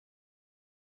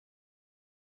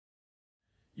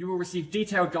You will receive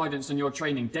detailed guidance on your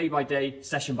training day by day,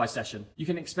 session by session. You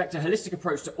can expect a holistic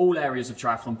approach to all areas of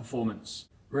triathlon performance.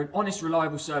 We're an honest,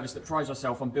 reliable service that prides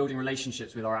ourselves on building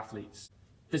relationships with our athletes.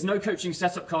 There's no coaching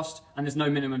setup cost and there's no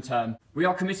minimum term. We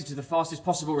are committed to the fastest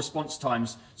possible response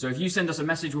times, so if you send us a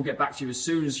message, we'll get back to you as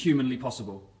soon as humanly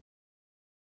possible.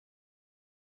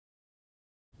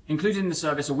 Included in the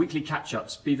service are weekly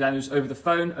catch-ups, be those over the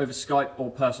phone, over Skype,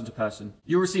 or person to person.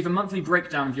 You'll receive a monthly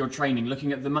breakdown of your training,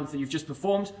 looking at the month that you've just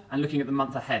performed and looking at the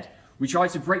month ahead. We try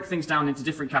to break things down into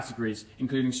different categories,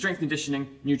 including strength conditioning,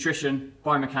 nutrition,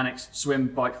 biomechanics, swim,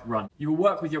 bike, run. You will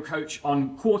work with your coach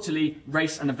on quarterly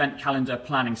race and event calendar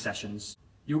planning sessions.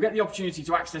 You'll get the opportunity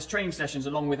to access training sessions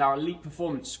along with our elite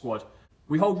performance squad.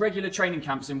 We hold regular training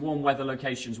camps in warm weather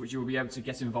locations, which you will be able to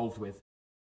get involved with.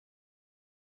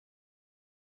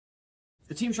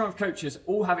 The Team Triumph coaches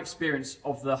all have experience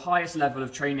of the highest level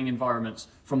of training environments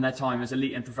from their time as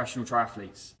elite and professional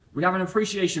triathletes. We have an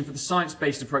appreciation for the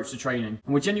science-based approach to training,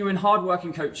 and we're genuine,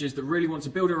 hard-working coaches that really want to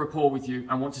build a rapport with you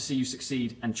and want to see you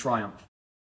succeed and triumph.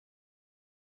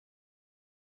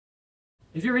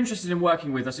 If you're interested in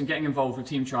working with us and getting involved with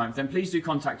Team Triumph, then please do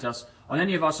contact us on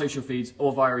any of our social feeds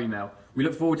or via email. We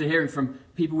look forward to hearing from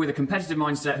people with a competitive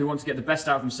mindset who want to get the best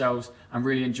out of themselves and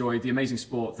really enjoy the amazing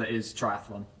sport that is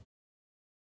triathlon.